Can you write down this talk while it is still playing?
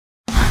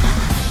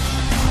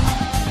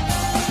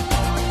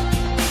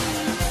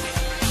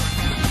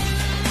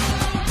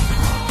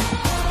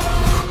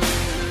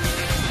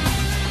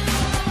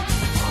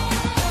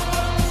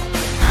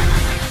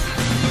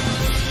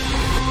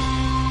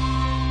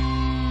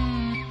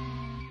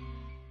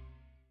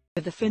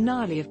At the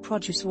finale of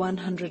Produce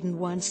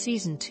 101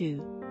 Season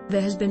 2,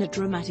 there has been a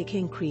dramatic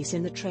increase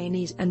in the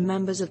trainees and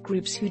members of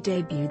groups who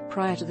debuted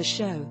prior to the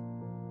show.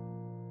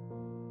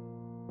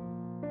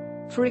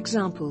 For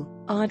example,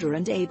 Ada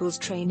and Abel's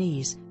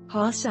trainees,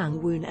 Ha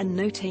Sang-woon and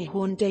No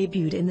Tae-horn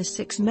debuted in the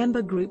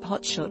 6-member group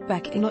HOTSHOT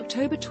back in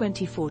October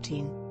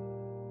 2014.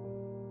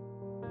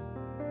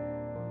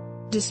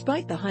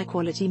 Despite the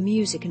high-quality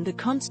music and the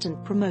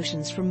constant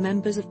promotions from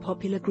members of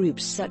popular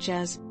groups such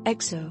as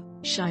EXO,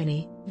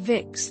 SHINee,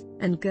 VIX,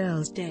 and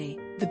Girls' Day,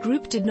 the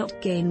group did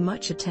not gain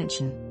much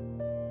attention.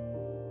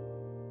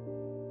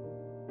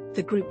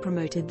 The group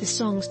promoted the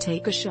songs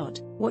Take a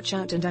Shot, Watch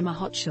Out and I'm a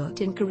Hotshot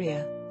in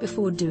Korea,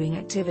 before doing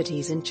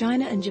activities in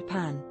China and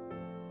Japan.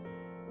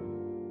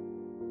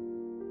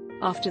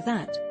 After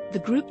that, the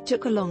group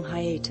took a long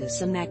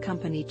hiatus and their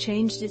company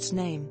changed its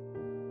name.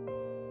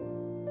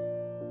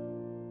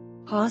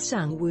 Ha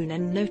Sang-woon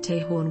and No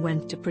Tae-horn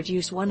went to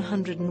Produce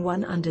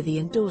 101 under the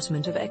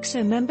endorsement of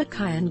EXO member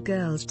Kai and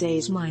Girls'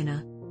 Day's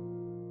Minor.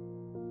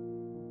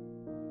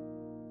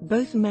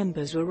 Both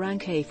members were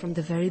rank A from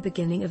the very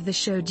beginning of the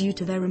show due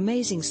to their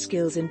amazing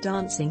skills in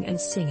dancing and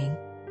singing.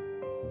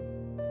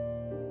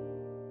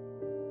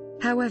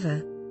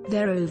 However,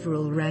 their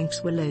overall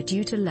ranks were low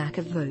due to lack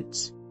of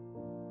votes.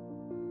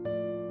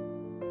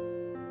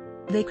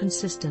 They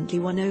consistently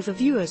won over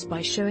viewers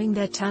by showing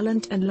their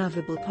talent and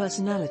lovable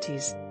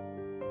personalities.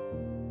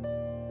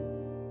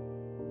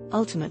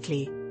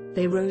 Ultimately,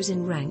 they rose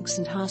in ranks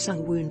and Ha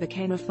Sang-woon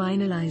became a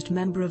finalized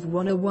member of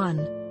 101.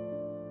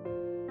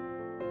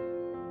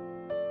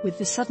 With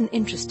the sudden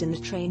interest in the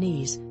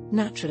trainees,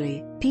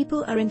 naturally,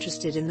 people are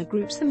interested in the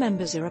groups the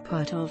members are a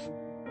part of.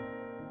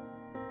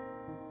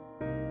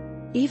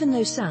 Even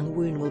though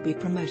Sang-woon will be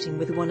promoting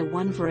with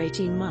 101 for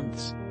 18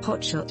 months,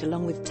 HOTSHOT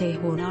along with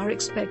Tae-horn are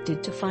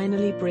expected to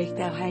finally break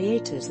their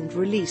hiatus and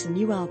release a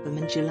new album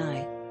in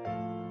July.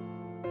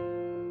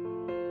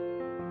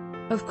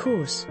 Of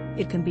course,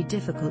 it can be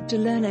difficult to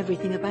learn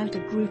everything about a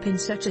group in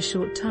such a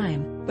short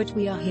time, but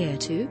we are here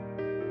to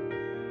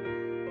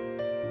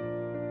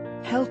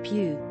help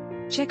you.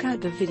 Check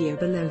out the video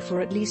below for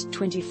at least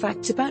 20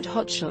 facts about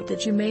HOTSHOT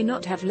that you may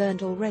not have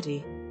learned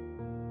already.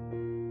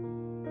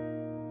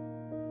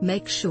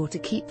 Make sure to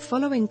keep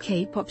following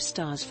K-pop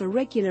stars for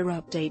regular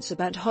updates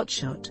about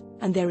HOTSHOT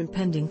and their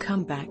impending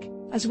comeback,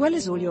 as well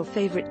as all your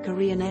favorite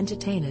Korean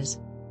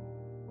entertainers.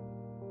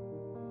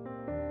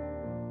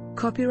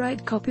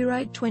 Copyright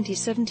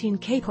 2017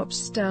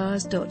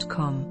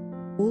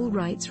 kpopstars.com. All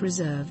rights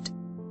reserved.